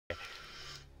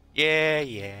Yeah,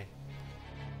 yeah.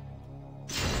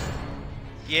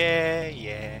 Yeah,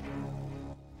 yeah.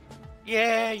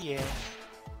 Yeah, yeah.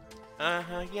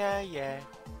 Uh-huh, yeah, yeah.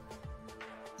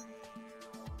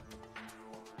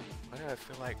 Why do I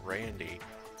feel like Randy?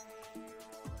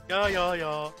 Yeah, yeah,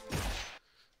 yeah.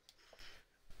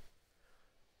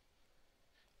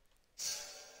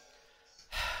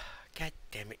 God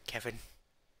damn it, Kevin.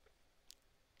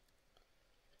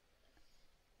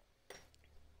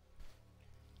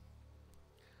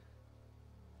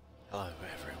 Hello,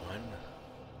 everyone.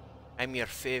 I'm your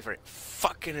favorite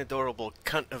fucking adorable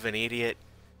cunt of an idiot,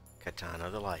 Katana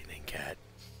the Lightning Cat.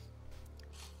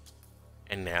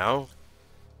 And now,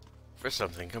 for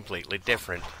something completely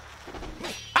different.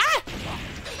 Ah!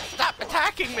 Stop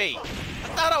attacking me! I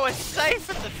thought I was safe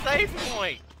at the save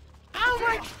point! Oh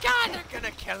my god, they're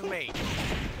gonna kill me!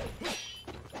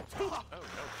 Oh no,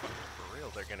 for real,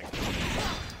 they're gonna kill me.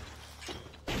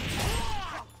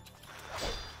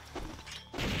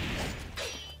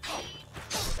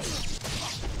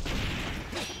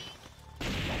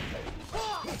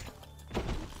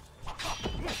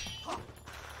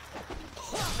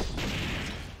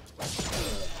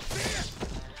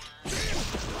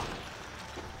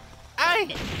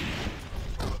 Hey!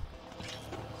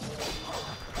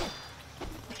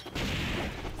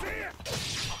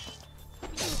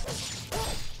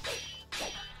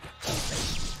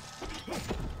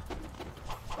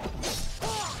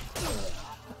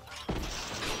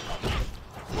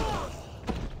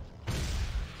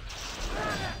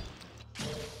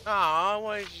 Aw,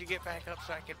 why did you get back up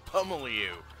so I could pummel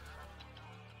you?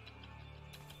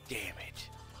 Damn it.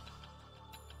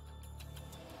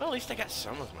 Well, at least I got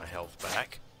some of my health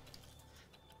back.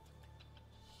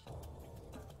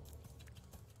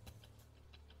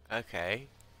 Okay.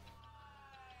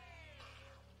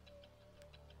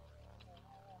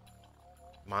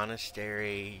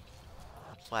 Monastery,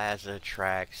 plaza,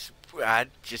 tracks. I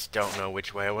just don't know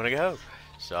which way I want to go.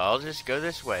 So I'll just go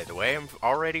this way, the way I'm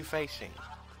already facing.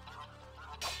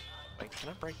 Wait, can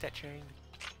I break that chain?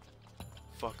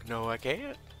 Fuck no, I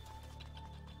can't.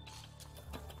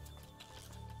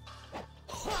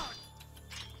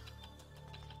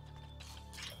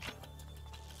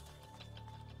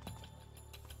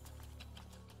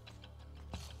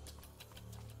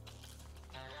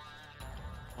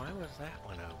 Why was that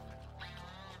one open?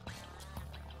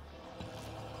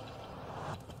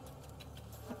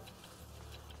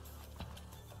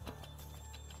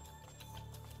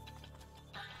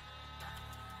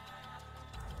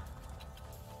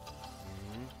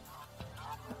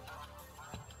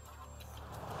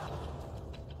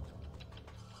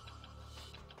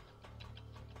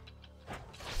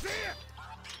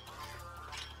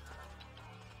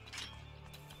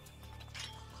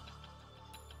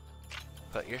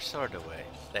 Put your sword away.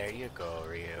 There you go,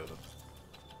 Ryu.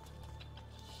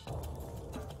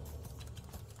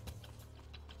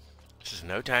 This is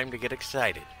no time to get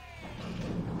excited.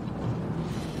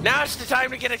 Now it's the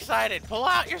time to get excited! Pull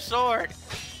out your sword!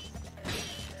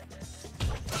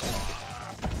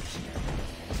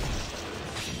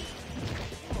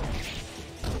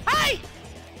 Hey!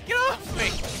 Get off me!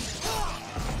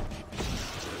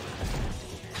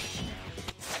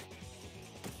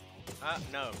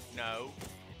 No, no.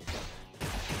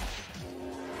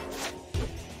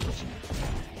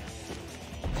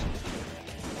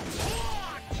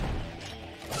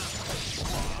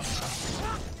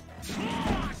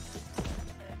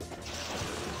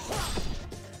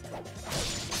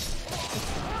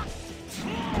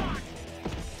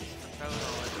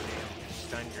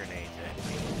 Stun grenades at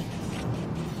me.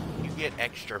 You get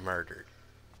extra murdered.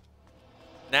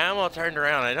 Now I'm all turned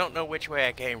around. I don't know which way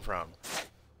I came from.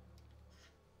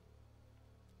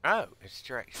 Oh, it's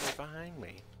directly behind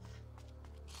me.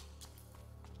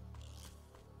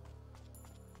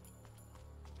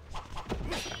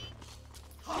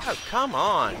 Oh, come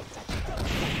on!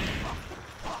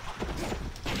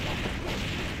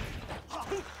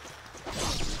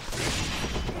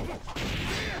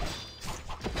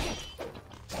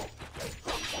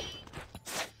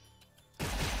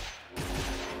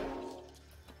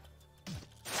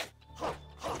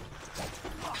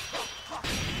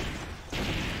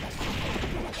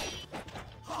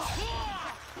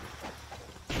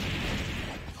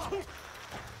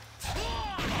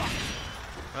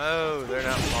 Oh, they're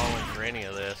not falling for any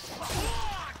of this.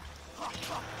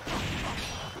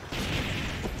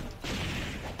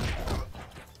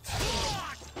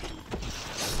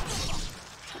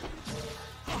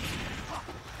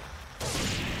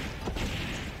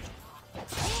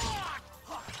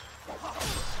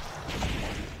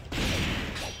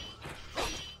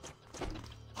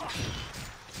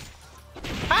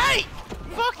 Hey!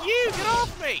 Fuck you! Get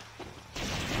off me!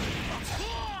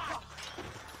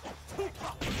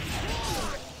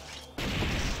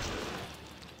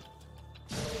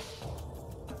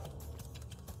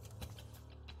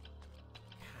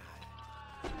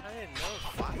 I didn't know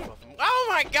 5 of them. Oh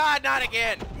my god, not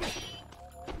again!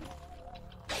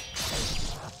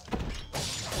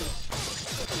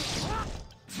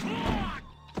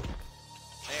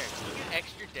 There, you get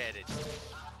extra deaded.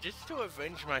 Just to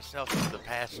avenge myself of the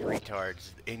past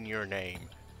retards in your name.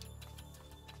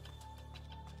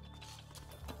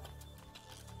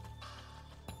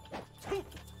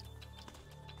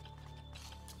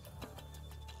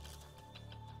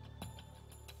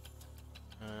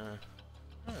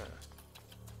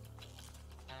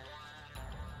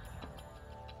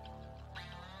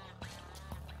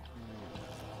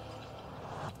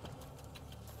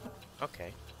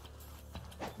 Okay.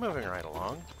 Moving right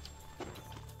along.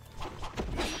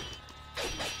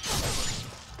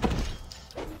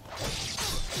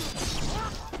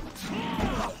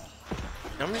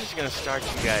 I'm just gonna start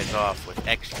you guys off with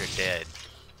extra dead.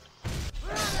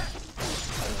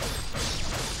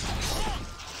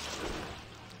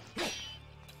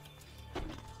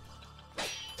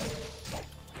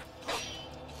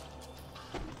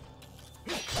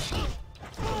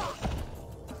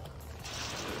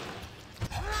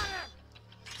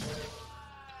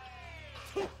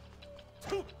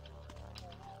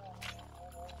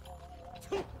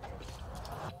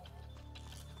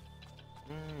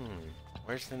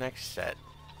 Where's the next set?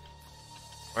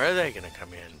 Where are they gonna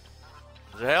come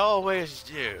in? They always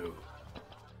do.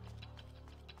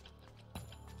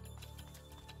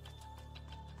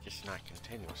 Just not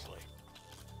continuously.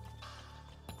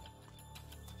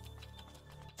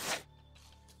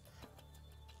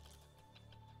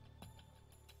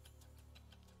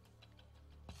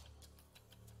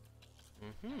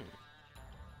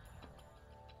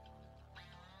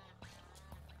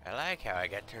 I like how I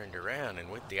got turned around and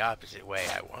went the opposite way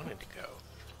I wanted to go.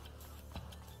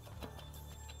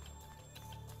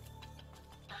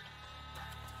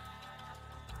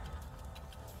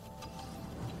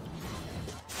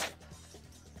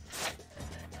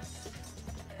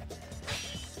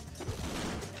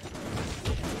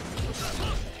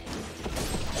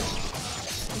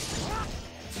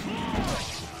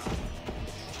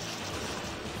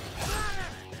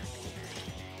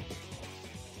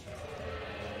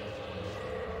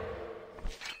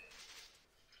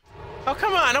 Oh,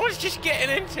 come on, I was just getting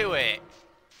into it.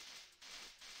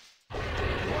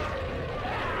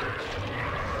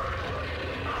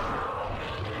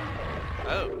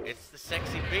 Oh, it's the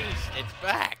sexy beast. It's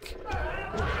back.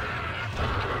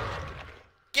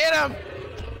 Get him!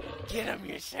 Get him,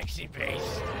 you sexy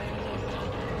beast.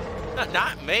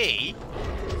 Not me.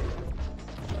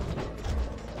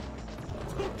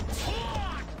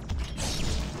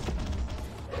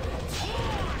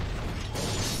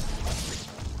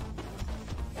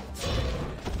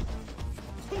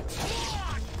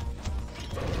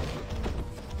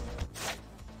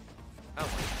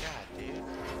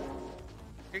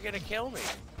 You're gonna kill me.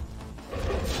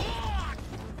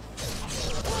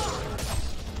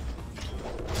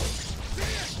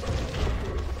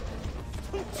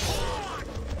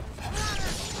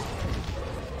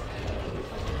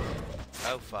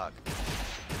 Oh fuck.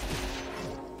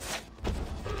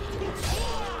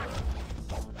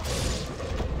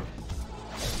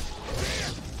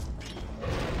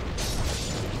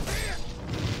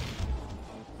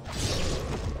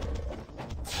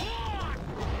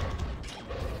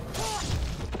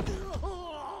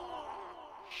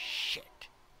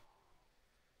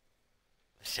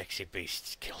 Sexy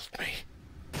beasts killed me.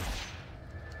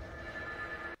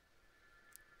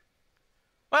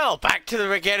 Well, back to the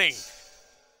beginning.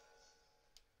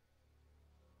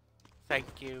 Thank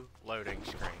you, loading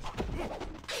screen.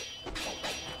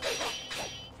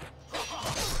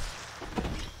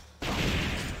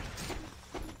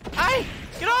 Hey!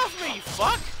 Get off me, you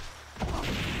fuck!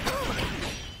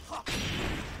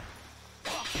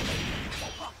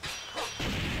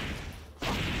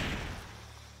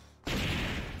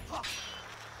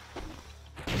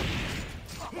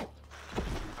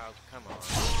 Oh, come on.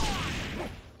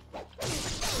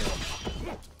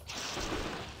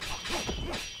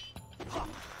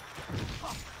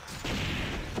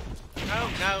 No,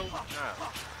 no, no.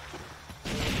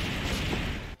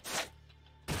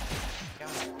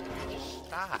 God, dude, just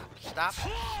stop. Stop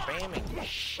spamming this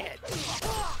shit.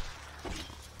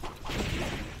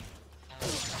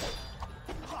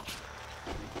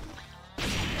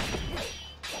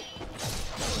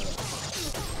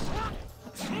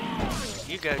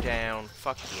 You go down.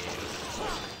 Fuck you.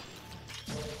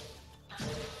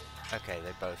 Okay,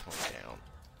 they both went down.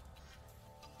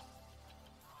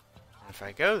 And if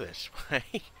I go this way,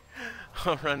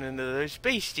 I'll run into those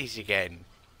beasties again.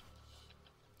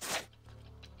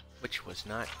 Which was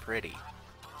not pretty.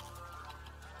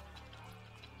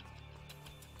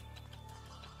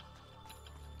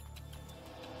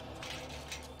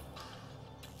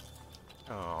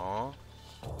 Aww.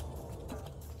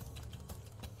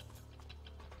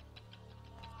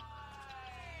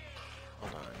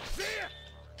 Hold on.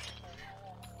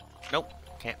 Nope,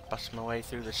 can't bust my way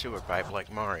through the sewer pipe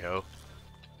like Mario.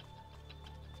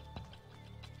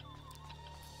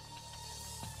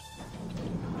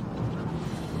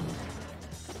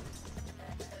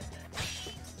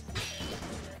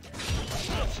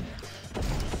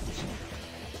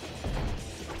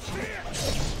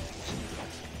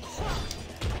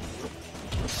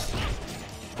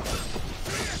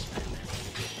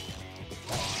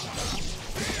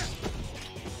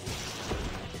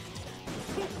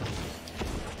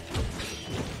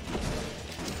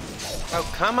 Oh,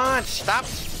 come on, stop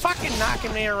fucking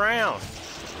knocking me around.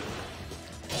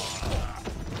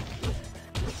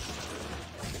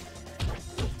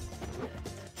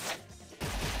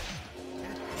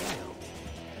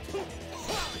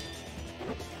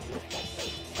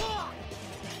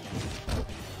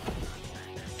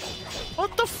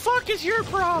 What the fuck is your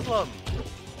problem?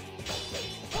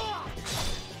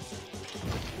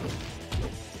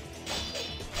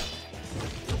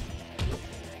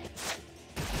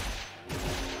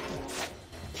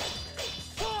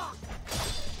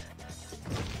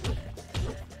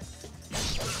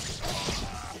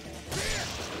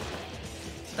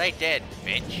 Stay dead,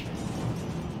 bitch.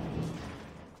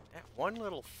 That one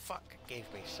little fuck gave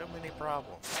me so many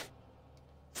problems.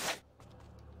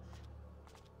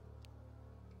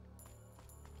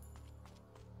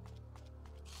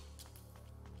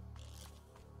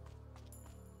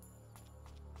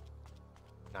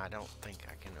 No, I don't think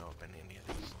I can open any of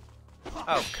these.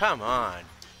 Oh, come on.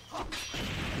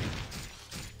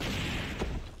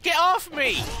 Get off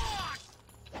me!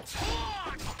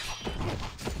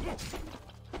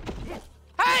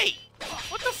 Hey!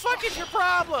 What the fuck is your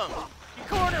problem? You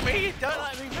corner me, you don't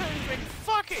let me move, and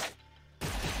fuck it!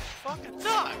 Fucking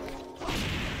duck!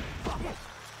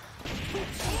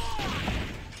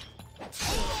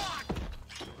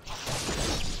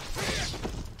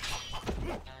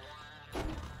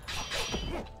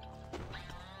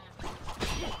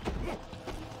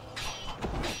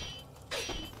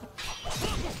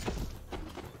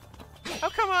 Oh,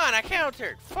 come on, I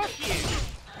countered! Fuck you!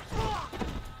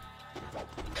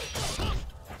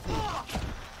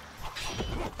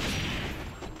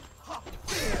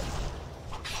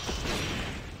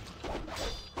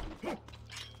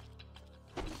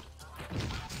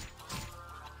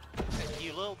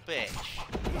 You little bitch.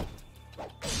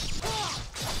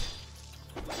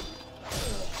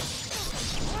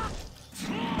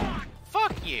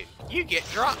 Fuck you! You get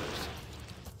dropped!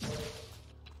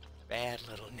 Bad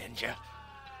little ninja.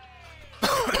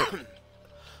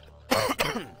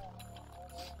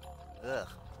 Ugh.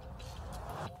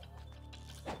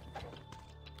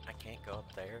 I can't go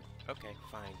up there. Okay,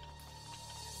 fine.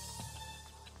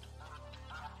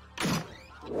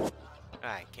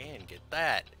 I can get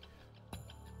that.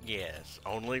 Yes,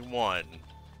 only one.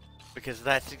 Because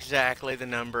that's exactly the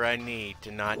number I need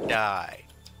to not die.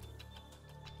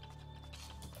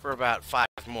 For about 5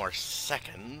 more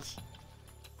seconds.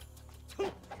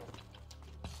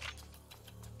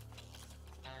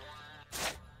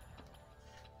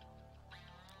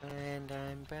 And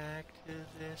I'm back to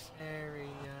this area.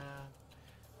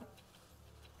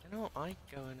 I don't like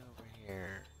going over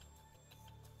here.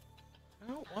 I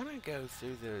don't want to go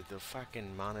through the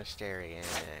fucking monastery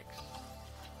annex.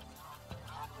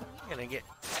 I'm gonna get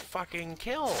fucking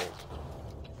killed.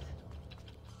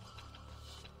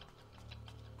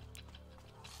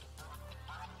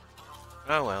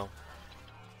 Oh well.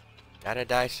 Gotta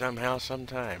die somehow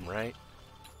sometime, right?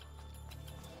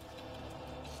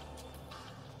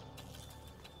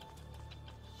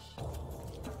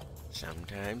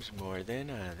 Sometimes more than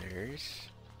others.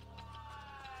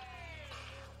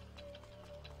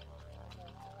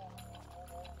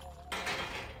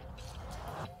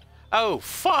 Oh,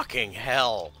 fucking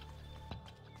hell!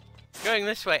 Going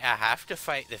this way, I have to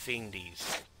fight the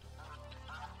fiendies.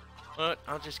 But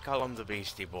I'll just call them the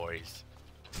Beastie Boys.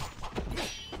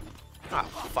 Oh,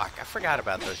 fuck, I forgot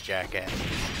about those jackasses.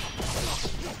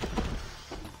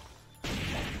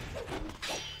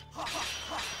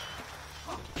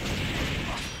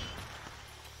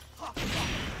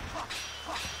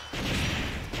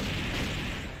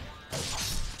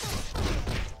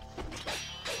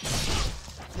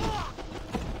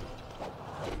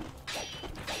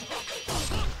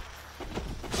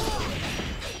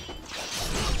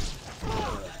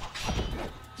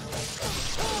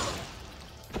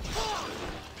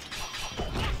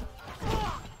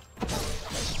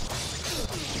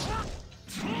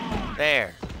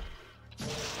 There.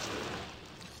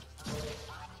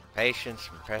 Patience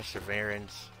and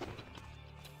perseverance.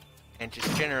 And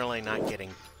just generally not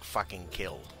getting fucking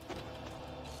killed.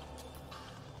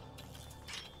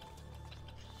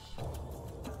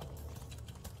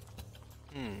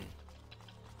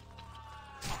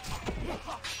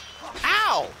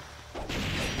 Ow!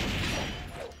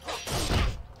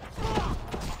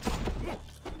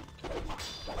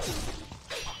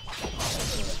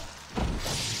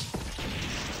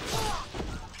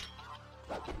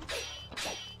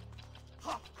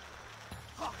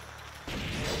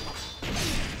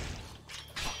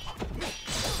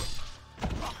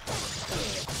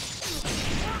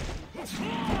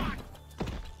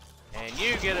 And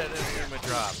you get an enemy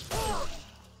drop.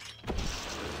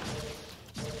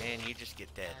 And you just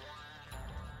get dead.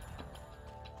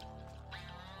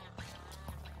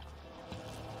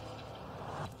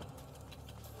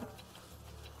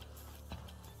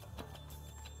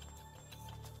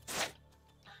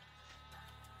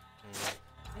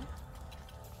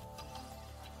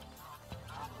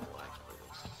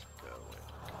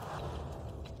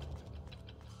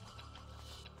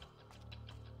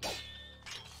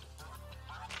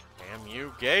 Damn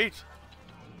you, gate!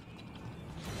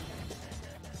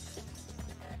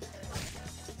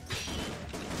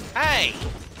 Hey!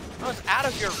 I was out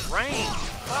of your range!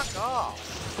 Fuck off!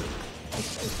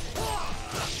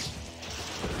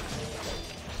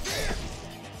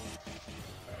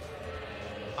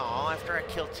 Aw, after I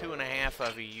kill 2.5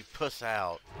 of you, you puss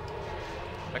out.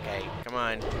 Okay, come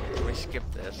on. Let me skip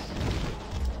this.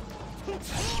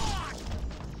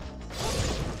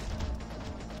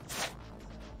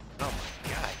 Oh my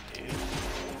god, dude.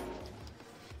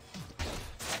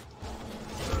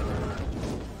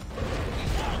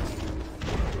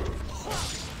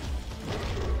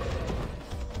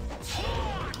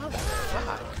 Oh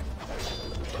fuck.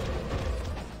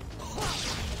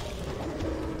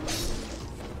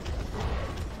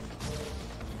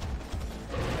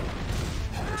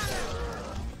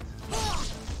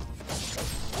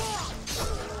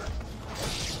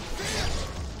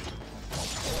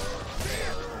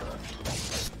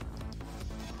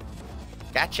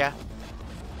 Gotcha.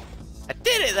 I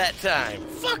did it that time.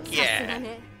 Fuck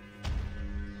yeah.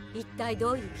 一体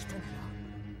どういう人なの？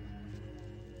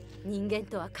人間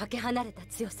とはかけ離れた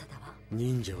強さだわ。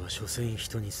忍者は所詮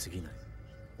人に過ぎない。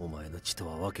お前の血と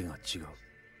はわけが違う。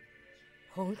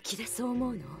本気でそう思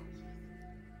うの？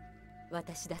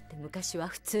私だって昔は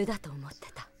普通だと思っ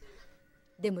てた。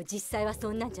でも実際は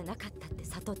そんなんじゃなかったって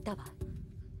悟ったわ。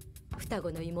双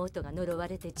子の妹が呪わ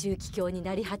れて重気境に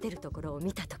なり果てるところを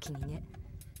見たときにね。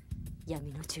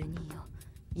闇の住人よ、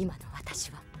今の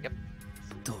私は。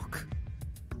どうか。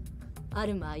ア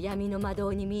ルマは闇の魔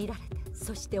導に見入られて、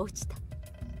そして落ちた。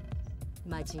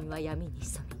魔人は闇に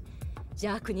潜み、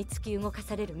邪悪に突き動か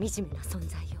される惨めな存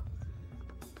在よ。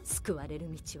救われる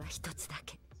道は一つだ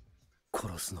け。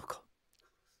殺すのか。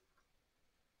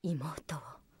妹を、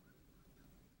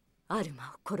アル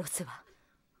マを殺すわ。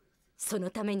そ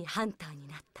のためにハンターに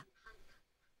なった。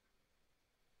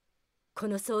こ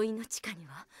の総員の地下に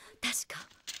は確か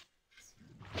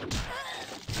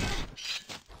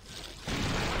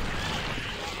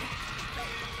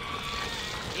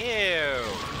Ew.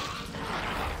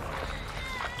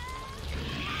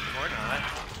 Or not,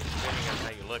 depending on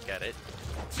how you look at it.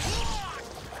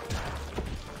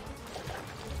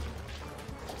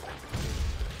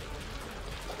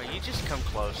 But you just come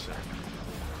closer.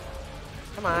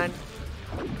 Come on.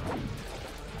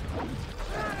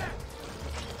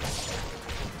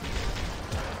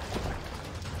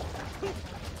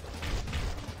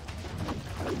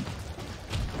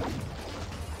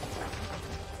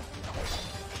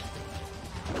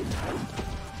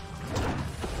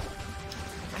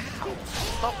 Ow!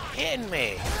 Stop hitting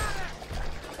me!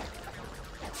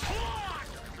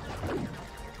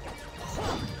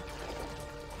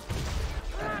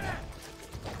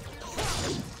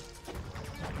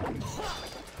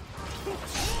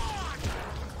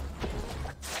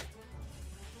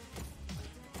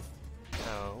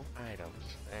 No items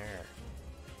there.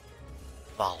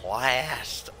 The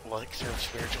last elixir of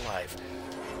spiritual life.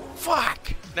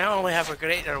 Fuck! Now I only have a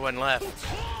greater one left.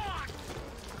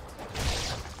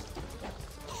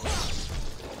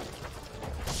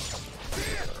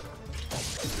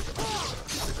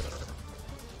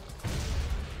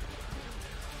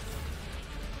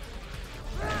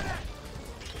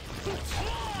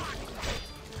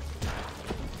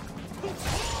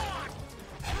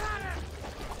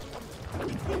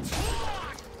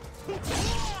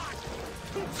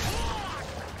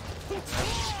 I'm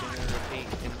just gonna repeat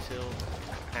until...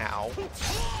 Ow.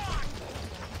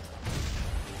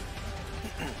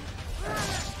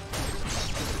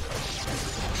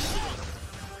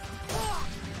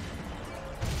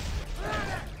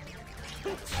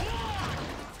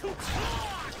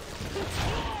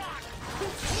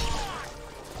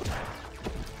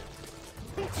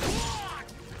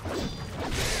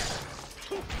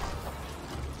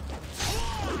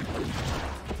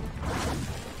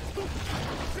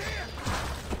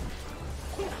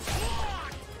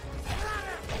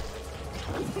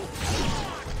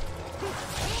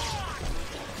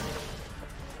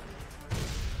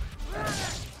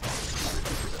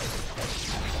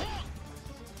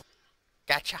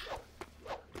 Gotcha.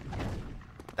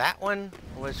 That one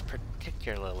was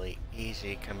particularly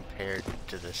easy compared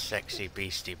to the sexy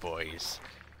Beastie Boys.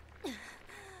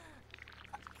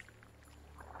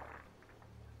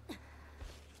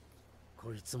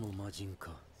 こいつも魔人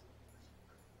か。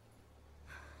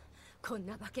こん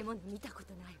な化け物見たこ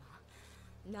とない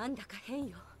わ。なんだか変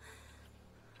よ。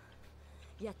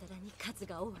やたらに数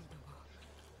が多いのも。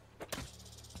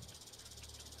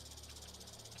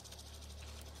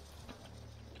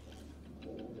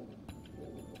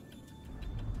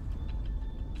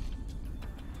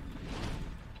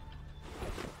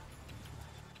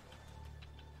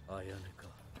あやねか。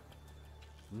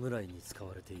村井に使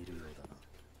われているようだな。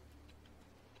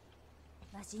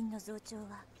魔人の増長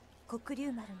は黒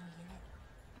竜丸のゆえ。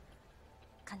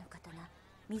かの方が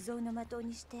未曾有の的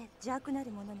にして邪悪な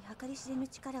る者に計り知れぬ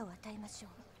力を与えましょ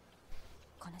う。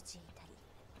この地へ至り、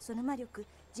その魔力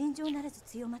尋常ならず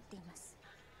強まっています。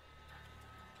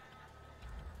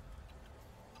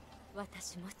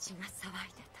私も血が騒い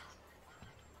でた。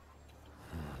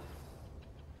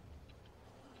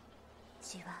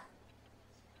血は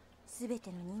全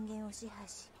ての人間を支配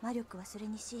し、魔力はそれ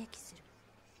に刺激する。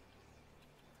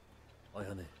あ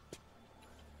やね、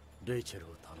レイチェル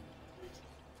を頼む。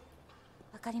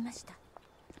わかりました。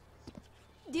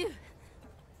竜、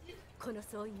この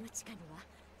総員の地下には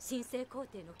神聖皇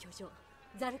帝の居城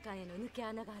ザルカンへの抜け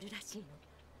穴があるらしいの。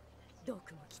ドー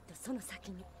クもきっとその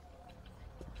先に。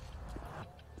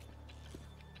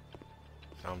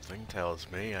Something tells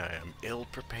me I am ill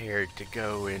prepared to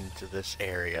go into this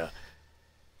area.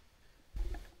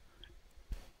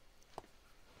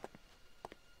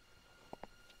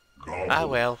 Ah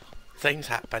well, things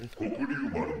happen. 黒竜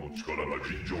丸の力が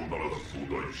尋常ならず増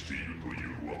大しているとい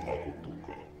うのはまこと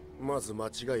か。まず間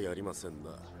違いありません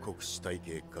な、国士体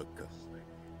系閣下。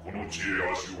この地へ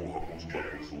足を運んだこ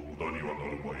そ無駄にはな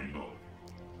るまいな。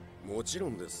もちろ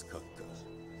んです閣下。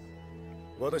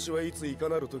私はいついか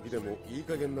なる時でもいい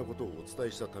加減なことをお伝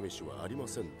えした試しはありま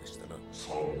せんでしたな。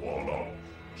さもあな、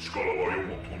力は世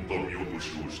もとんだ見落と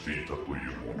しをしていたという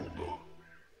ものだ。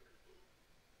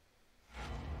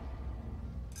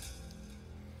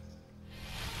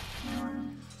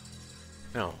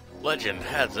Now, legend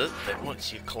has it that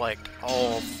once you collect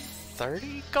all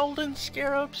 30 golden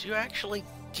scarabs, you actually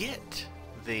get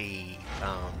the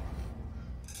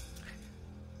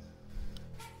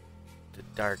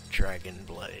Dark Dragon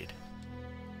Blade.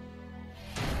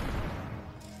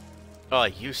 Oh,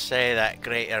 you say that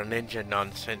greater ninja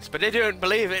nonsense, but I don't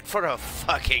believe it for a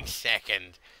fucking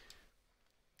second.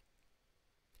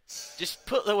 Just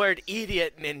put the word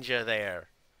idiot ninja there.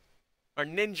 Or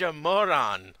ninja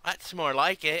moron. That's more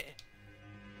like it.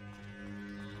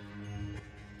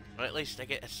 Or at least I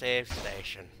get a save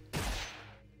station.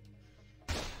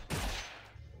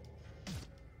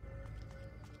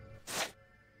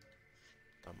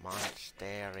 The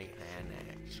monastery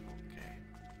annex.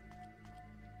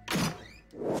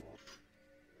 Okay.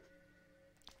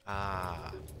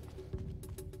 Ah.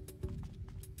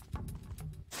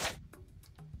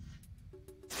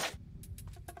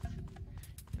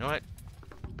 You know what?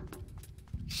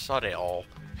 Sod it all.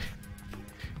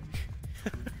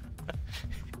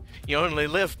 You only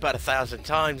live about 1,000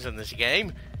 times in this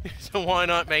game, so why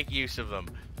not make use of them?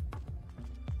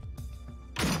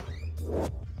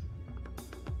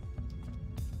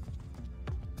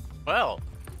 Well,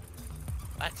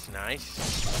 that's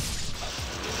nice.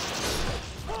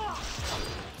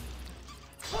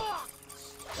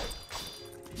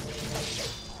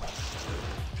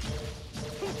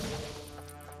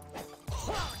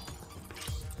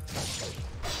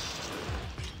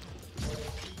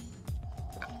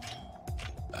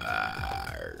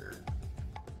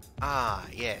 Ah,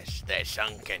 yes, the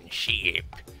sunken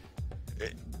ship.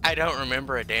 I don't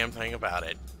remember a damn thing about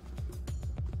it.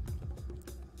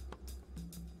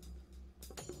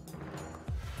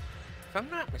 If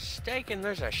I'm not mistaken,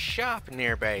 there's a shop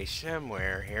nearby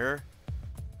somewhere here.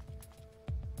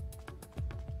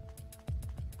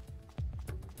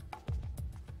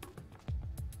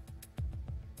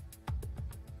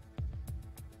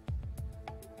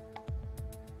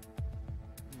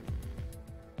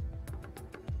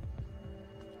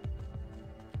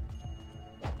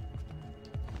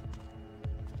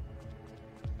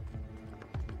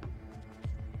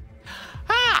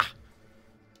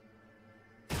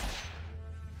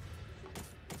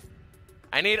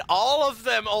 I need all of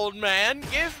them, old man.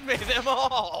 Give me them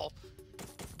all.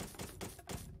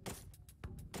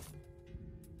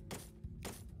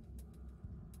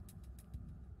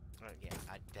 Oh, yeah,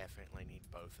 I definitely need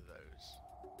both of those.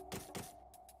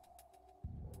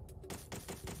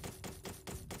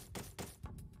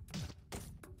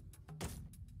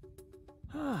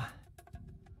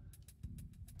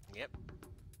 Yep.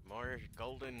 More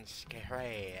golden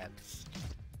scarabs.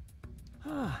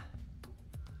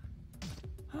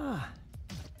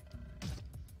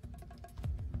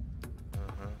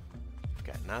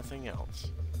 Got nothing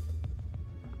else.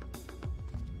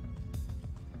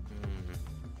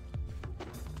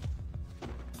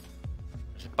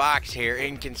 There's a box here,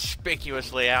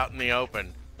 inconspicuously out in the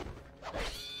open.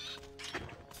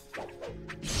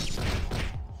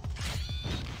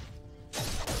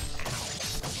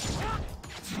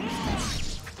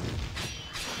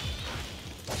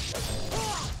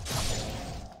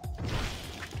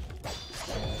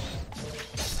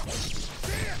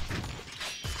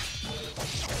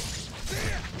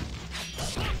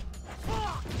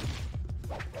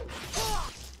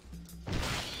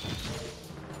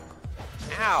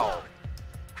 Ow!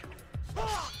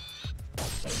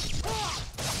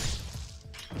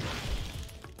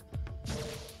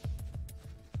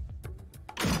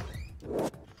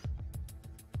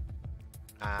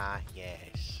 Ah,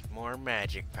 yes. More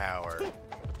magic power.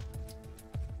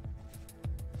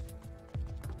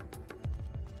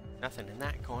 Nothing in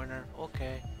that corner.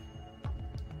 Okay.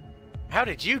 How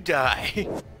did you die?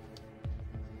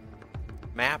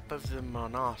 Map of the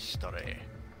monastery.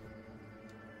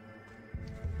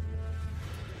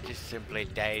 Just simply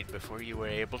died before you were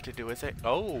able to do with it.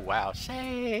 Oh, wow.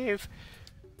 Save!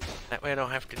 That way I don't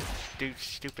have to do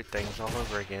stupid things all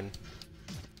over again.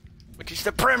 Which is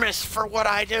the premise for what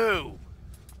I do!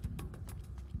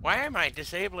 Why am I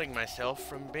disabling myself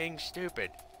from being stupid?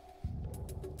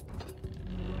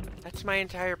 That's my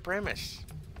entire premise.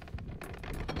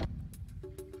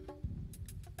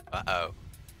 Uh-oh.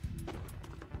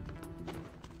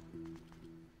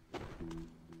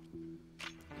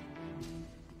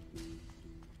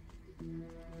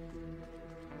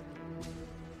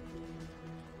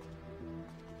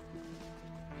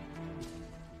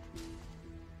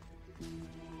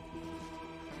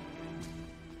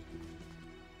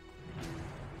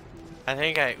 I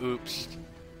think I oopsed.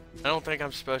 I don't think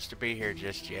I'm supposed to be here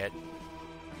just yet.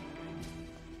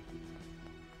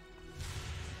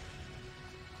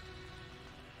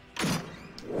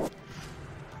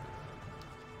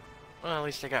 Well, at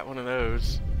least I got one of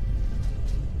those.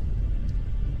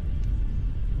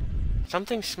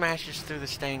 Something smashes through the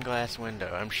stained glass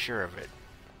window, I'm sure of it.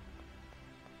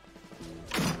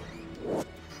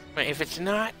 But if it's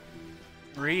not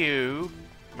Ryu,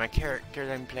 my character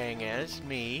that I'm playing as,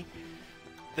 me,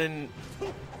 then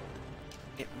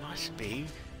it must be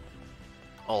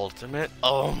Ultimate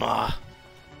Oma.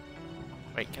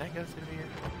 Wait, can I go through here?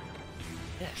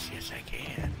 Yes, yes I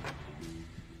can.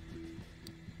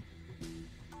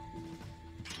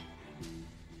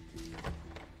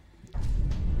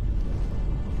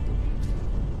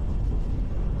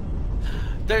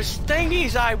 There's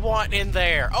thingies I want in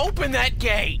there. Open that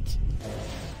gate.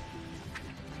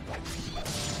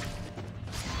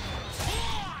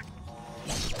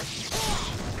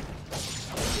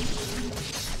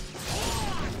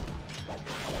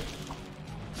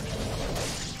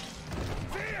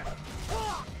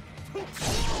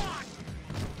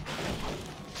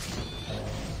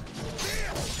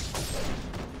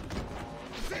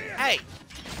 Hey.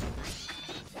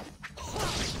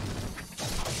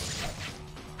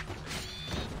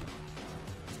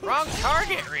 Wrong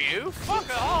target, Ryu. Fuck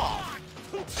off.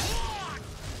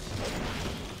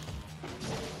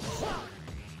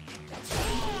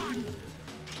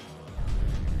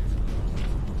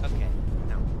 Okay,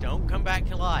 now don't come back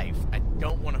to life. I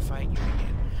don't want to fight you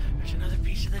again. There's another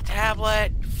piece of the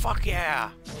tablet. Fuck yeah.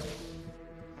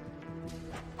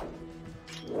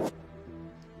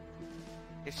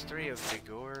 History of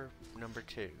Vigor number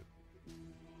 2.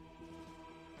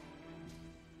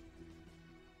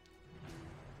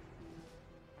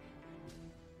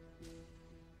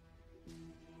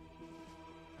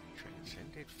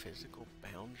 Transcended physical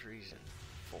boundaries in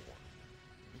 4.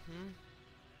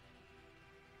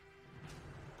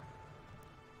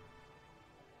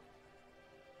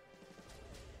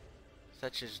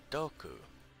 Such as Doku.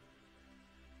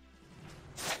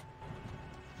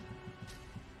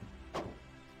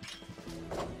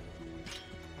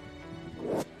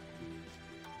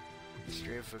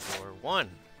 History of Vigor 1.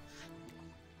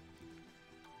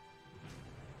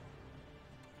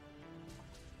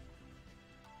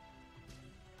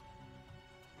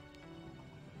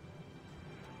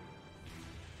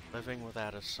 living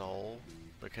without a soul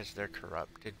because they're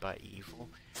corrupted by evil.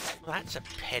 Well, that's a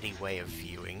petty way of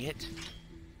viewing it.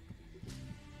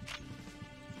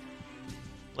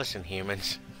 Listen,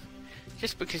 humans.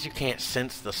 Just because you can't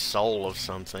sense the soul of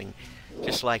something,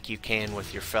 just like you can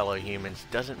with your fellow humans,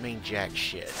 doesn't mean jack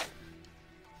shit.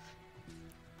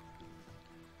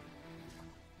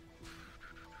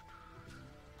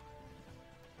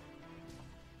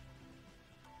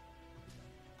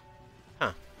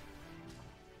 Huh.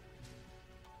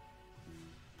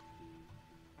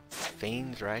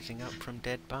 Fiends rising up from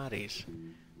dead bodies.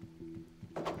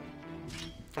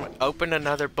 Open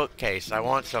another bookcase. I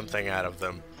want something out of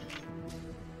them.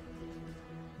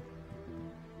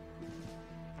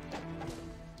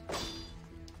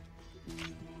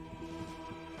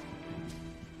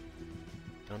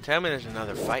 Don't tell me there's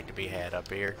another fight to be had up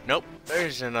here. Nope,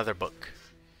 there's another book.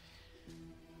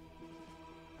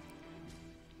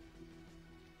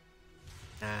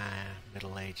 Ah,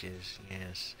 Middle Ages,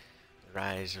 yes. The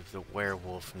rise of the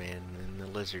werewolf men and the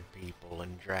lizard people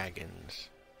and dragons,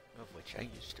 of which I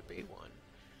used to be one.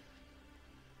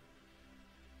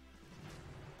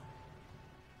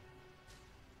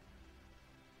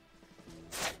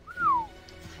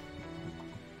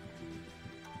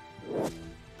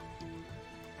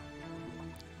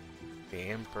 The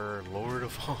Emperor, Lord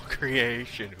of all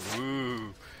creation.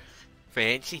 Ooh,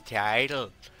 fancy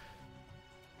title.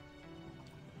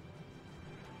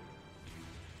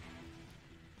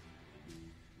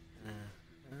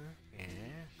 Yes.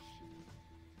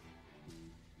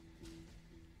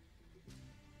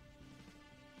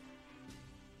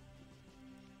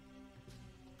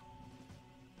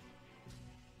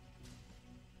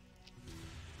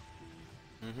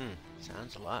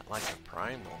 Sounds a lot like a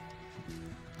primal.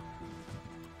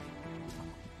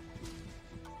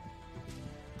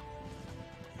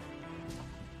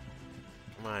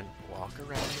 Come on, walk around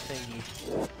the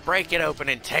thingy. Break it open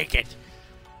and take it!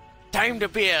 Time to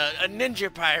be a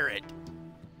ninja pirate!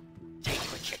 Take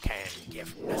what you can,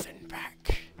 give nothing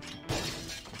back.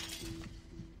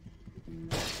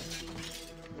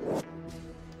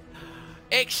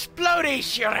 Explodey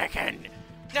shuriken!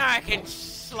 Now I can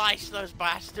slice those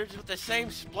bastards with the same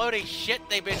splody shit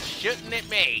they've been shooting at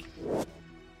me!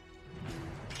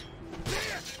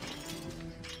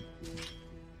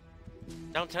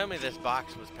 Don't tell me this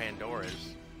box was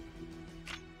Pandora's.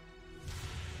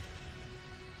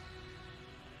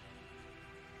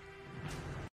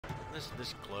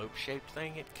 This globe-shaped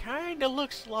thing, it kinda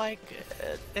looks like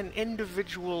an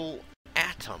individual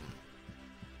atom.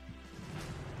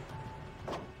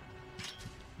 Can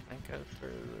I go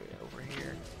through over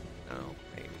here? No,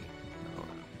 maybe. I don't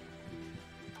know.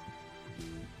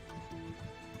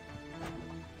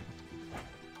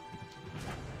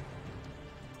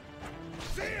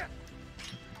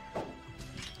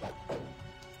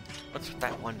 What's with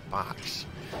that one box?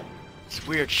 This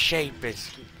weird shape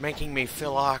is making me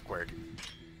feel awkward.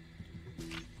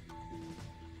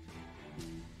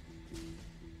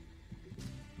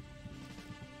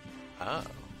 Oh. How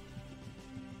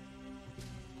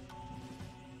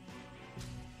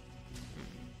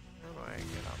do I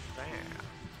get up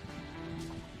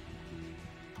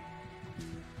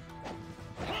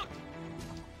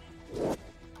there?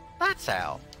 That's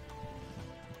how.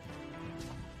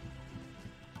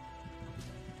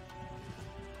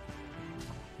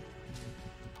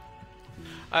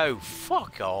 Oh,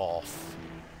 fuck off.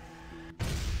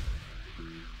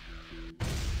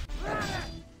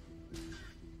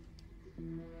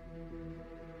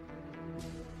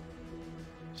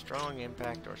 Strong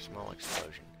impact or small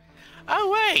explosion. Oh,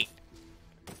 wait!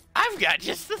 I've got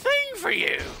just the thing for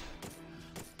you!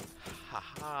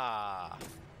 Ha-ha.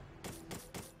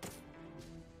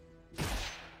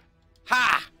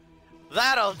 Ha!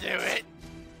 That'll do it!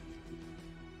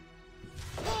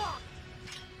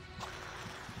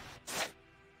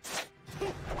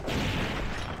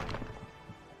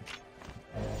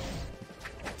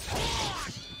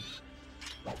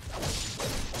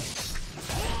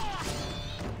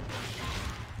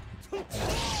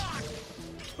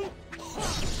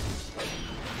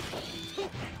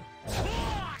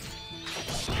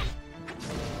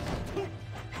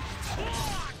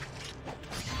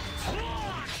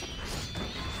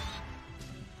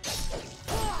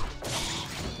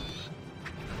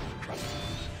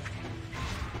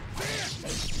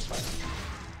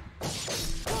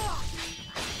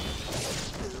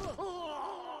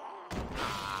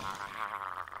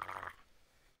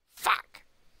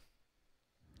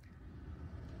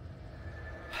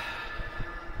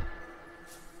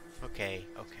 Okay.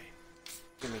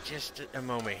 Give me just a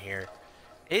moment here.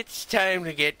 It's time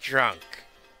to get drunk.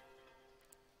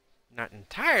 Not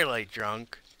entirely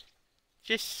drunk,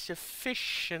 just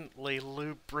sufficiently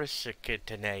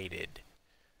lubricated.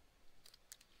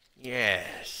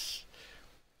 Yes.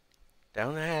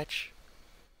 Down the hatch.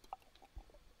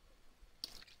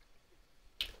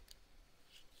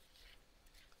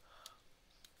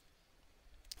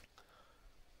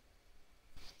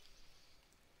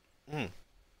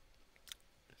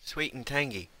 Sweet and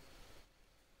tangy.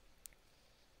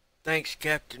 Thanks,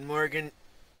 Captain Morgan.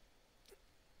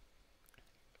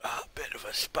 A bit of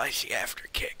a spicy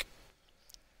afterkick.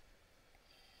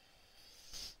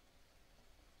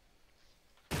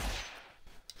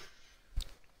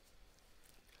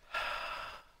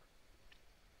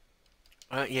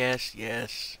 Yes,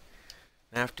 yes.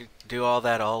 I have to do all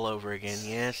that all over again.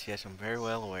 Yes, yes, I'm very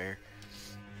well aware.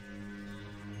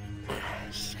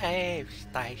 Save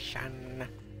station.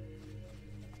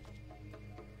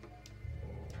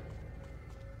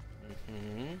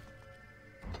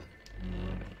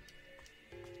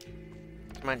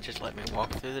 Come on, just let me walk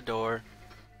through the door.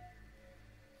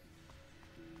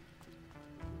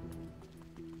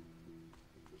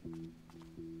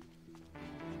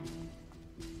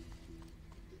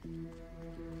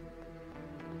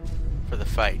 For the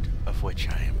fight of which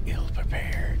I am ill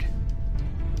prepared.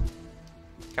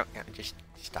 Come on, just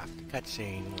stop the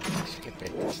cutscene. We'll skip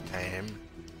it this time.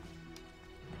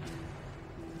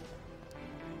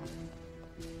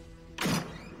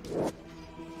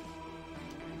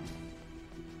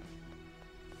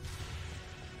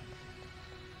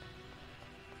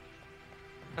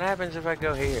 What happens if I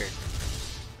go here?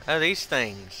 Oh, these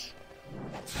things.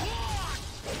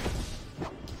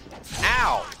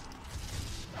 Ow!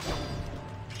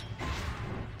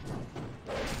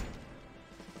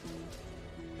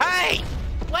 Hey!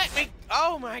 Let me...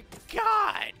 Oh my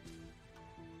god!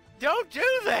 Don't do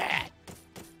that!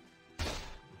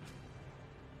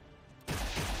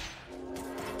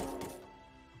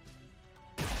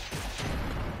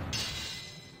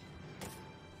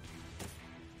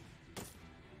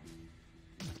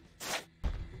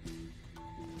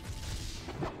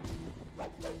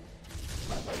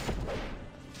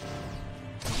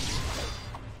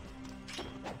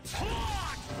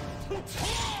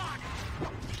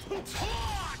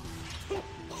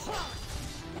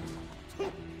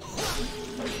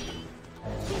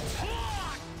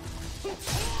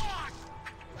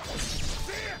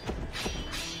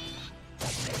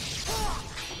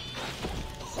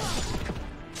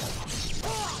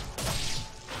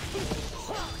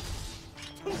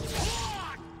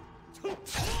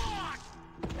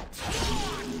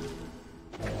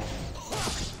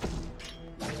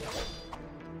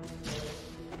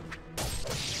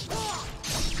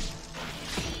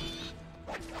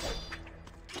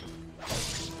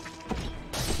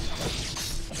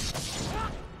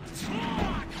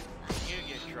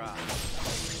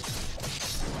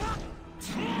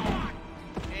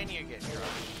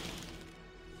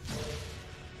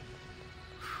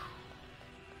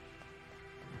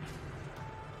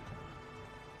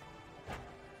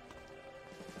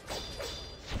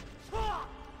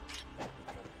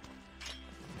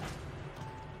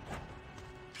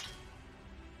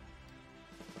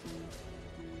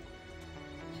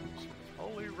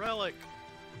 Holy relic.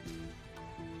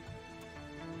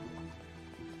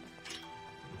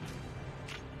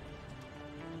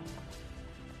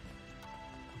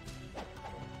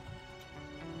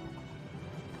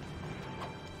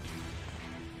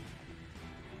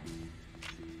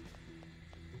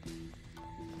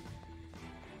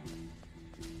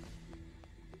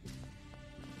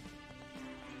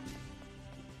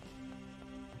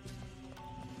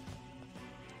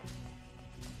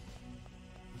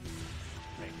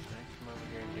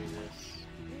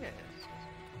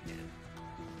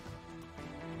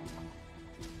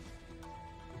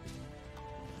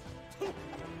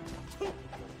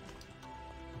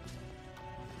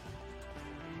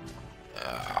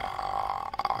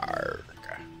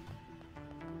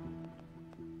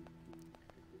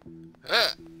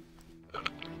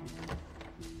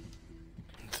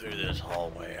 Through this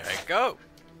hallway I go.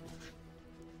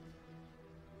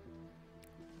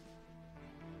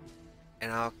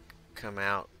 And I'll come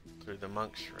out through the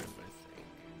monk's room, I think.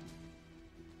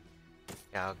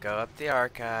 Yeah, I'll go up the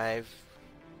archive.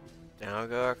 Then I'll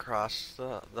go across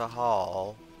the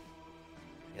hall.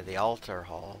 Yeah, the altar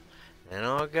hall. Then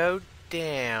I'll go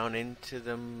down into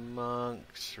the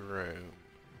monk's room.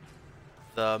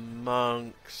 The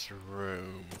monk's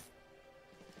room.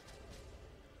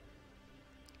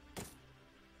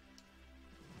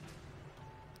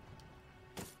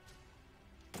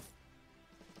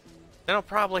 Then I'll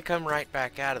probably come right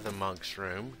back out of the monk's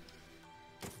room.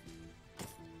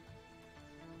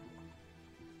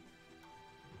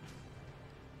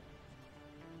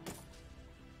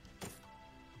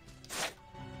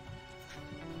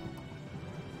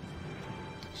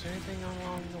 Is there anything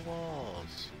along the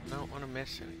walls? I don't want to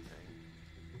miss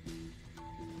anything.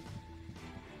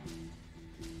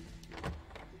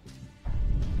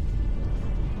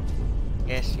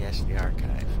 Yes, yes, the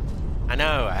archive. I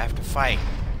know, I have to fight.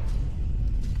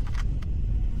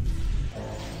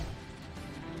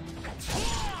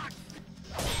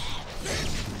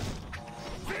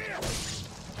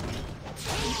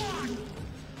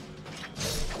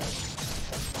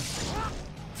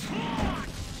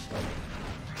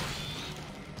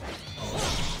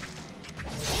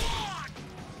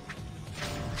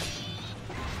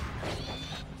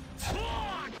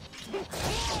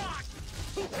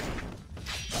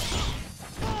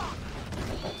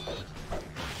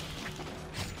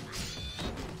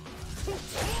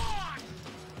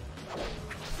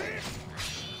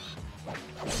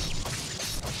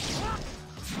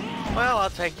 Well, I'll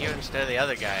take you instead of the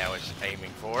other guy I was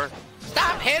aiming for.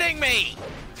 Stop hitting me!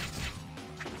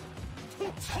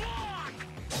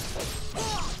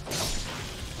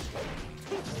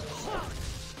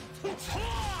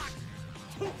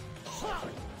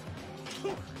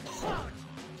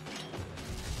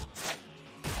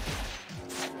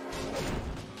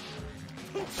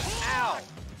 Ow!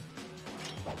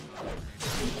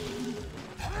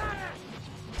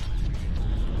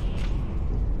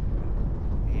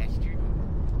 Bastard,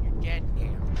 you're dead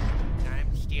now.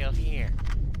 I'm still here.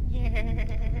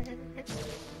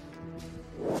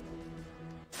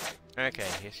 Okay,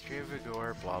 history of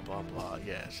Vigor, blah blah blah.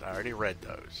 Yes, I already read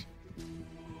those.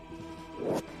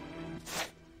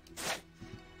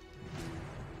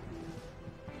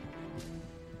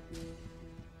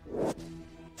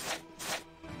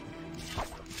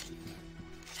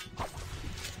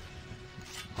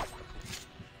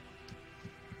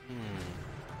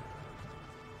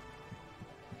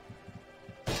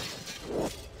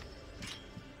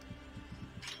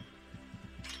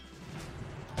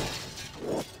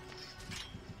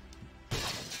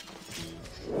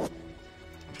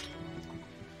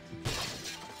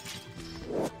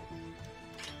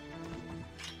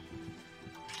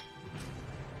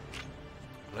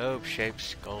 Globe-shaped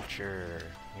sculpture.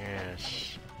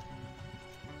 Yes.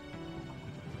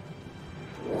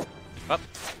 Up.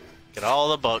 Get all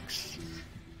the books.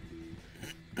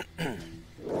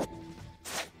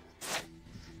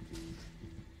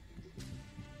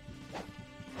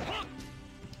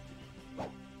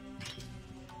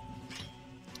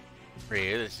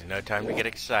 Ryu, this is no time to get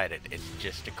excited. It's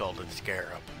just a golden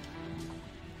scarab.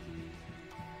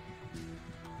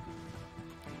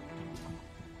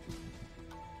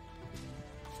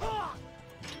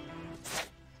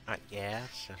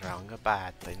 Yes, wrong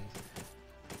about things.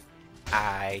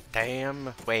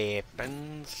 Item,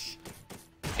 weapons,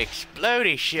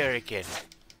 explodey shuriken.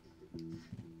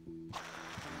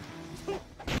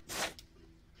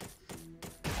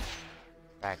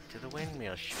 Back to the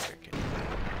windmill shuriken.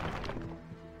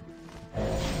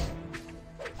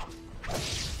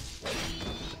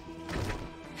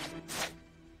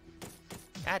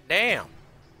 God damn!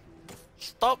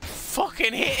 Stop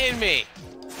fucking hitting me!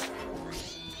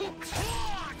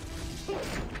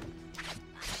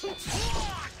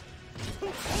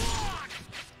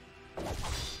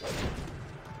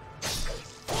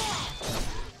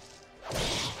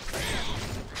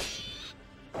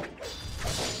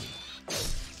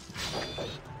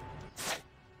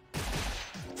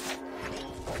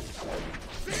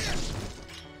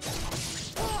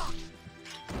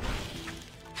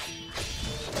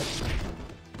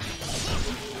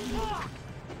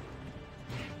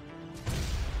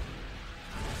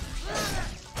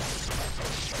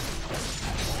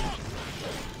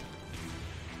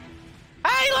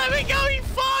 Let me go, you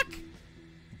fuck!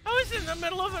 I was in the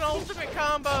middle of an ultimate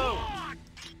combo!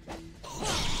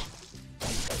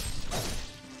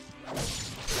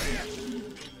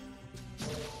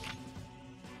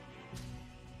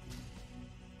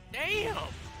 Damn!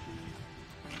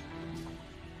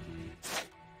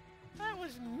 That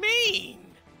was mean!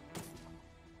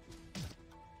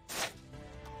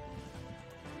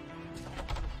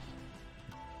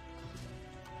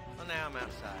 Well, now I'm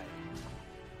outside.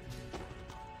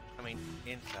 I mean,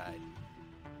 inside.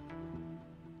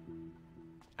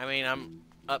 I mean, I'm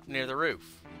up near the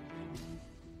roof.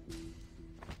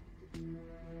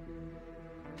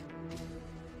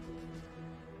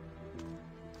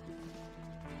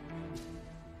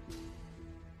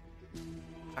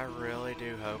 I really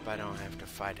do hope I don't have to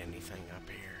fight anything up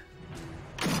here.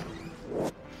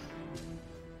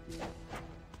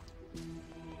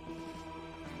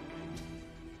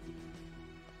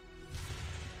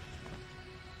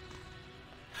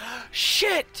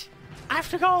 Shit! I have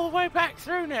to go all the way back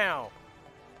through now.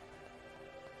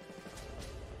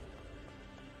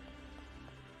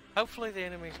 Hopefully the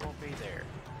enemies won't be there.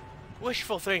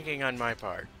 Wishful thinking on my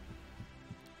part.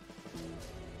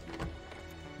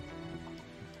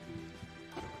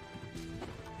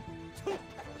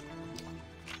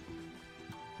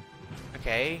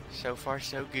 Okay, so far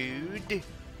so good.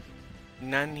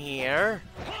 None here.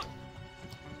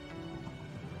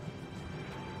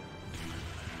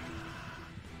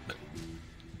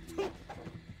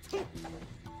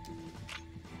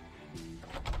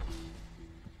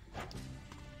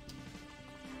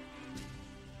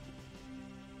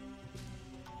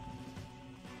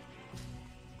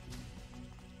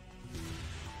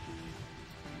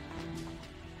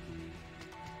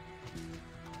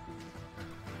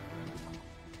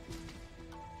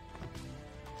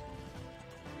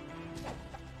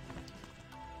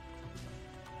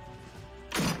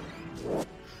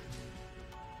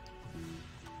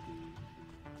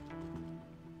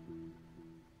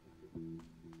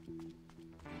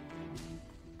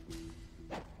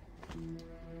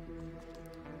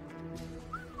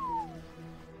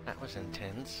 That was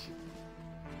intense.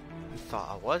 I thought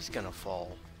I was gonna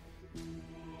fall.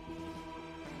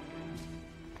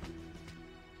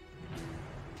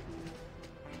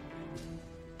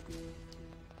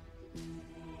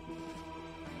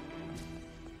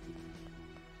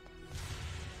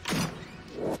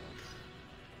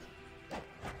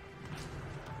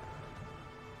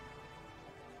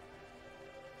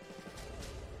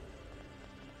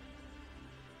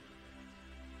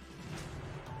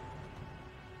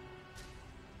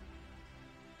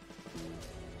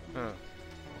 Huh. Okay.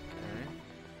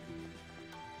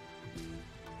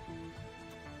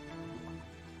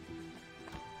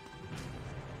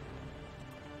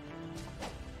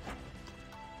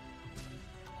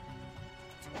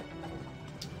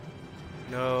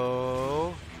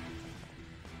 No.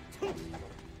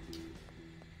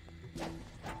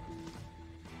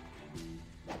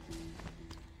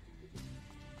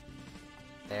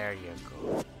 There you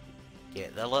go.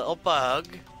 Get the little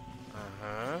bug.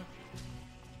 Uh-huh.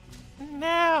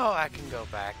 Now I can go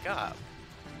back up.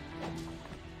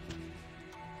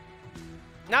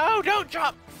 No, don't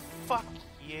drop. Fuck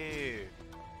you.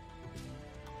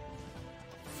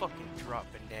 Fucking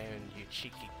dropping down, you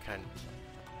cheeky cunt.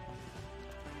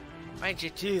 Why'd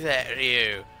you do that,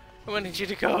 Ryu? I wanted you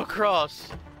to go across.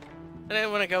 I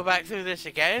didn't want to go back through this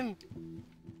again.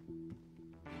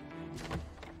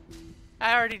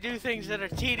 I already do things that are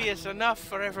tedious enough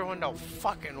for everyone to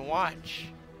fucking watch.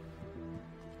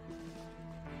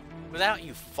 Without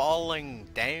you falling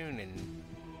down and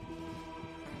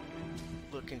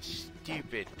looking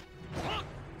stupid.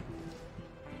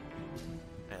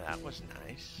 Now, that was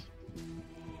nice.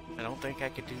 I don't think I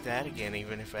could do that again,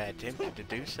 even if I attempted to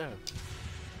do so.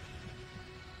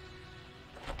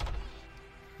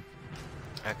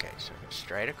 Okay, so go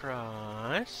straight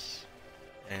across,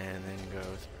 and then go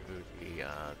through the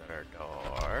other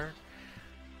door.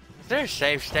 Is there a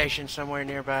save station somewhere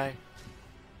nearby?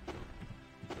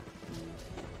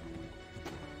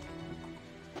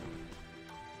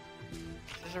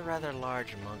 This is a rather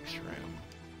large monk's room.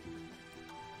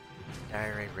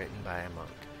 Diary written by a monk.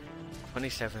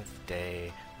 27th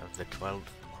day of the 12th month.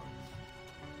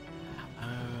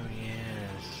 Oh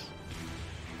yes.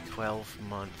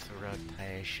 12-month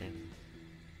rotation.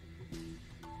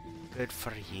 Good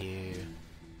for you.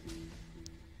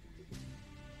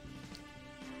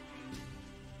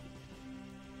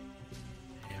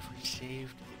 I have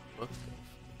received the book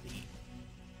of the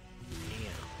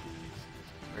Aeons.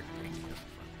 Birthday gift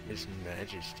from His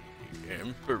Majesty the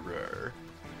Emperor.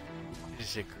 It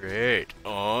is a great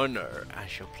honor. I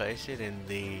shall place it in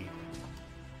the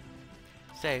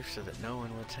safe so that no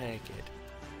one will take it.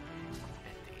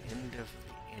 At the end of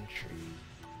the entry,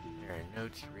 there are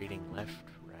notes reading left,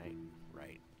 right,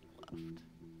 right, left.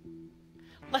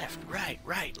 Left, right,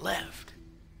 right, left.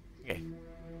 Okay.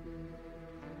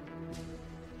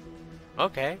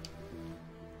 Okay.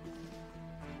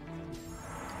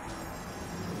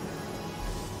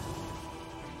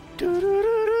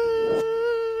 Doo-doo-doo-doo.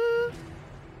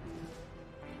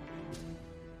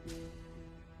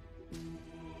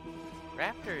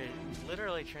 Raptor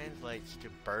literally translates to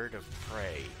bird of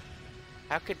prey.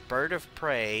 How could bird of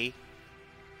prey,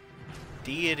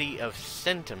 deity of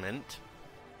sentiment,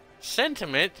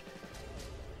 sentiment?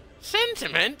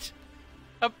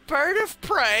 A bird of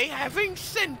prey having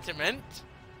sentiment?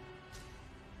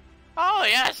 Oh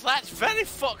yes, that's very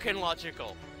fucking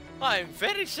logical. I'm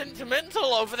very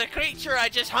sentimental over the creature I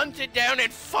just hunted down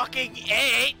and fucking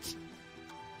ate.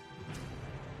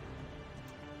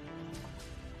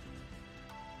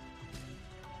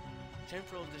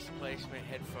 Temporal displacement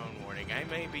headphone warning. I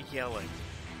may be yelling.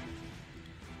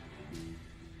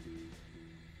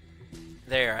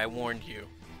 There, I warned you.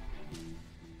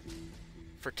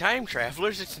 For time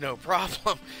travelers, it's no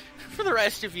problem. For the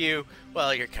rest of you,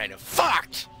 well, you're kind of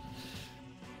fucked!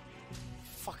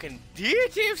 Fucking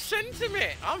deity of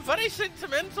sentiment! I'm very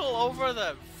sentimental over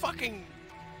the fucking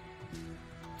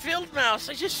field mouse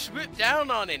I just swooped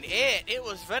down on and ate. It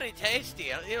was very tasty.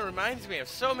 It reminds me of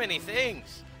so many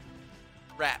things.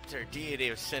 Raptor, deity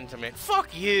of sentiment.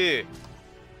 Fuck you!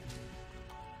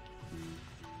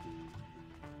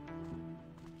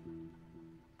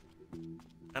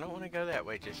 I don't want to go that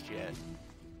way just yet.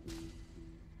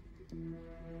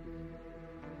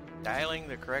 Dialing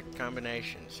the correct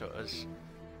combination, so it was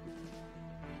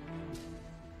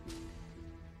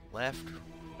left,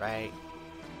 right,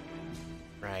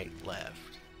 right,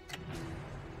 left.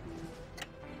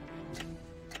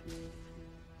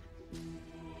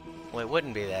 Well, it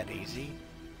wouldn't be that easy.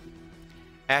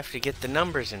 I have to get the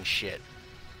numbers and shit.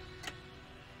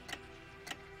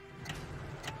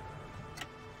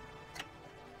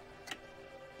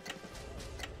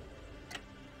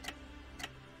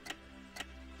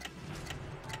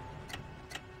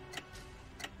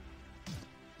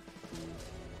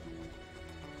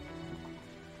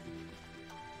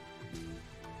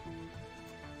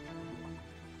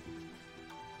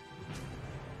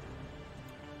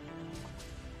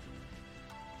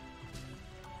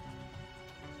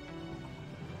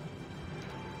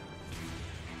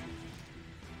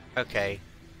 Okay,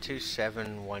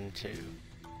 2712.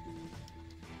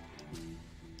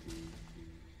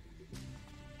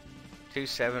 Two,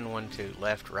 7, 1, 2.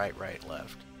 Left, right, right,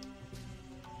 left.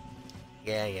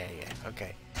 Yeah.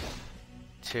 Okay.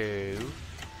 2,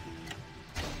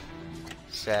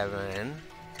 7,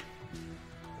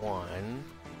 1.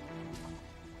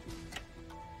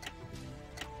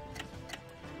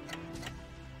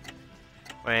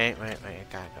 Wait. I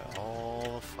gotta go all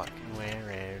the fucking way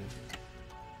around.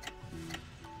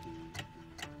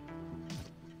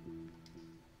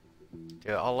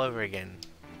 Do it all over again.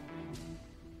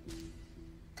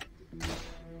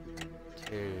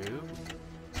 2,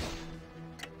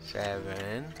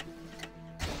 7,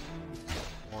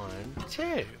 1,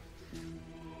 2.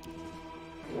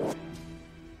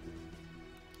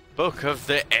 Book of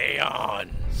the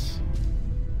Aeons.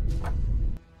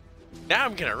 Now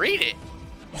I'm gonna read it.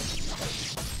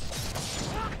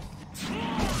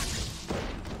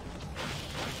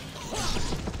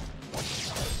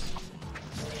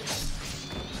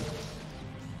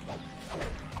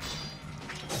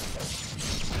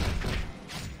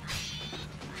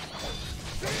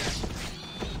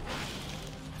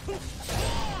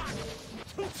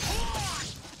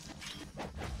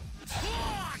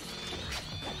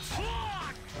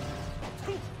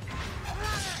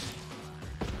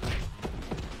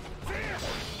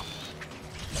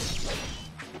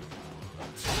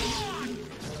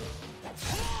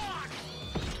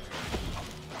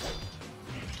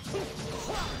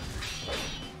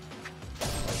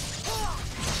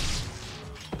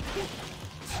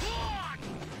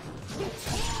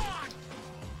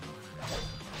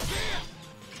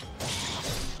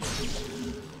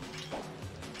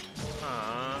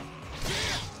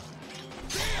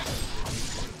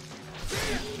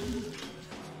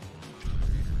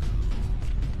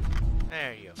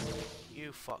 There you go.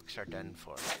 You fucks are done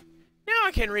for. Now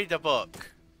I can read the book.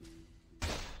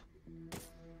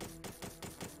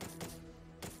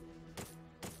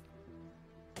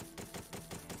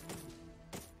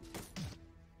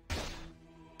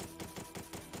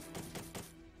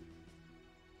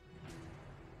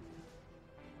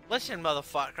 Listen,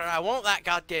 motherfucker, I want that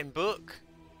goddamn book.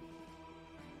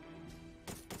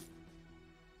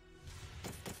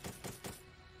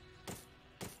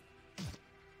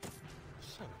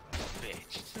 Son of a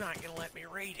bitch, it's not gonna let me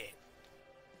read it.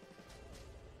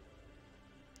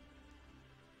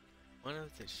 One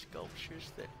of the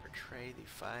sculptures that portray the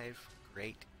 5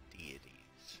 great deities.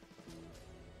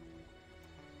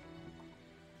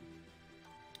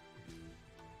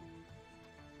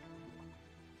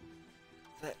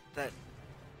 That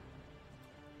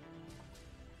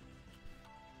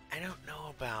I don't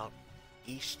know about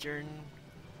Eastern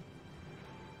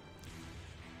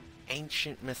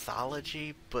ancient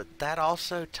mythology, but that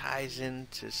also ties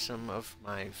into some of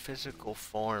my physical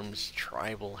form's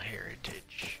tribal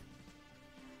heritage.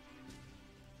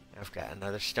 I've got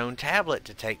another stone tablet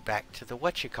to take back to the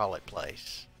whatchamacallit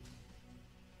place.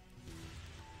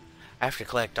 I have to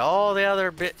collect all the other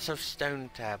bits of stone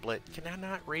tablet. Can I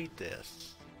not read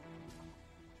this?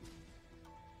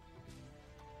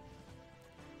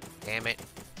 Damn it.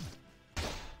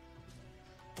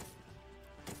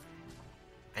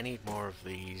 I need more of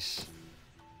these.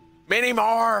 Many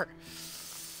more!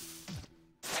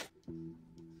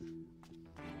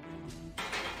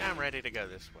 ready to go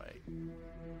this way.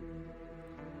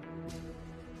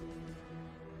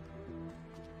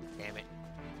 Damn it.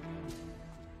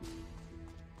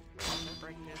 Can I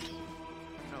break this?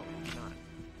 No, it's not.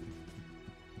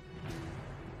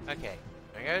 Okay,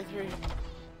 I go through...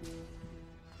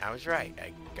 I was right.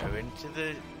 I go into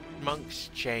the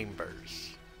monk's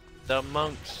chambers. The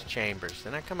monk's chambers.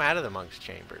 Then I come out of the monk's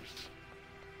chambers.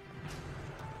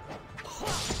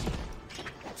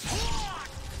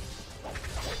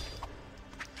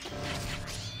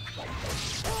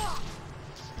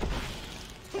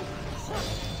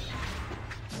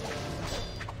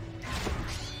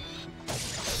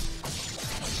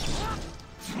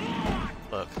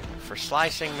 Look, for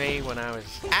slicing me when I was...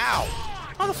 Ow!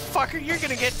 Motherfucker, you're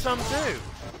gonna get some too!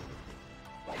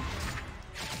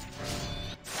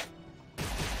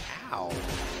 Ow.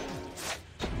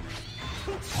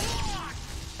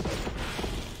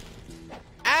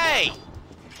 Hey!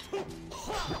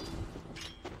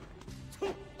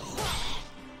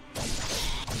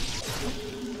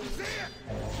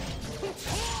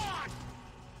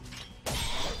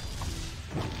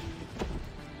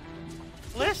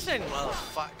 Listen,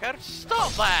 motherfucker,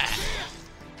 stop that!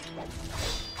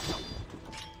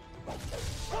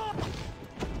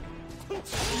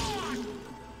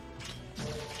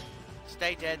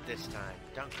 Stay dead this time.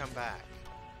 Don't come back.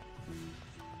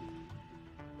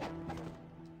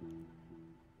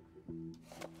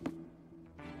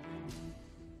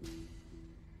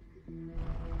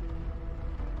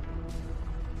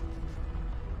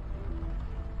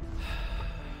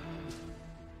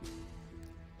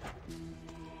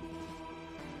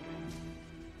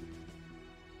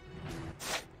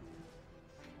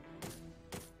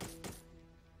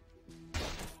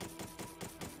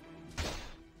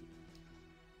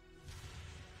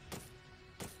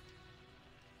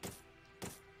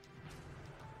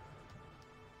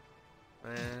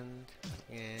 And,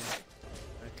 yeah,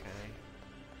 okay.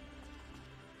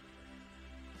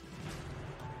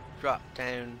 Drop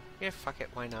down. Yeah, fuck it,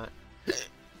 why not?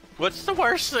 What's the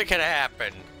worst that could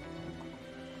happen?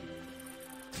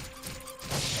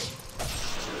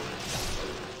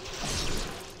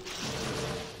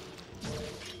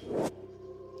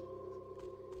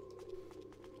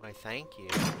 Why, thank you.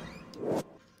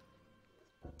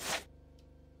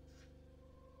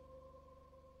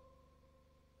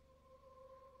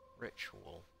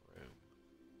 Ritual room.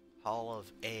 Hall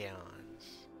of Aeons.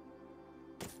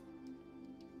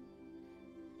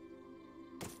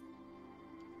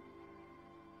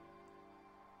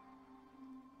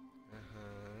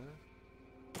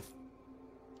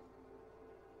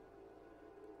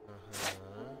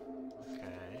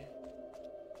 Okay.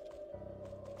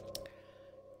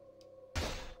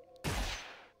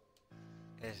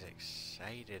 As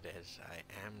excited as I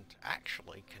am to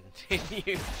actually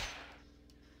continue.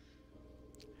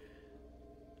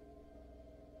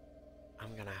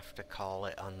 I'm gonna have to call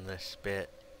it on this bit.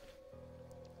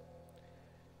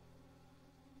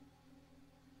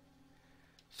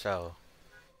 So,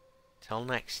 till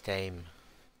next time,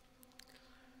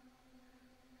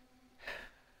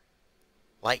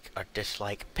 like or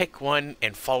dislike, pick one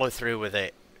and follow through with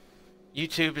it.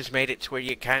 YouTube has made it to where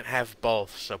you can't have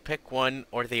both, so pick one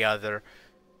or the other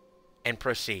and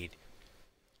proceed.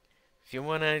 If you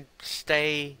wanna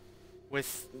stay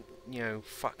with, you know,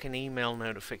 fucking email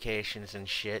notifications and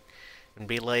shit, and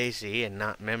be lazy and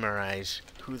not memorize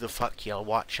who the fuck you'll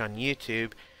watch on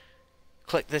YouTube,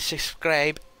 click the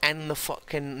subscribe and the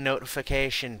fucking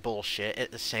notification bullshit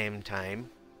at the same time.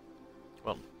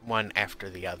 Well, one after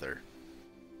the other.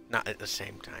 Not at the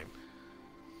same time.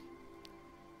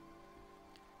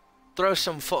 Throw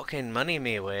some fucking money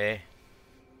me way.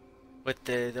 With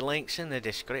the links in the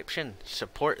description.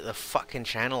 Support the fucking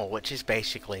channel, which is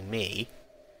basically me.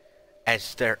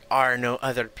 As there are no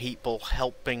other people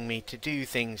helping me to do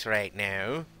things right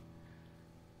now.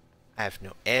 I have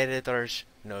no editors,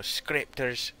 no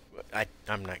scripters.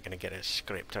 I'm not gonna get a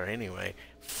scripter anyway.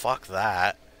 Fuck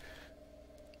that.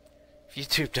 If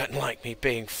YouTube doesn't like me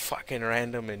being fucking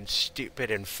random and stupid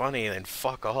and funny, then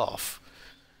fuck off.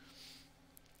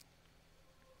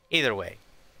 Either way,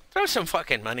 throw some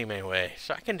fucking money my way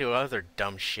so I can do other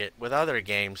dumb shit with other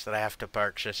games that I have to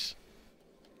purchase.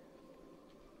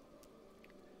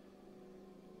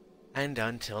 And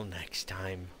until next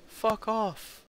time, fuck off.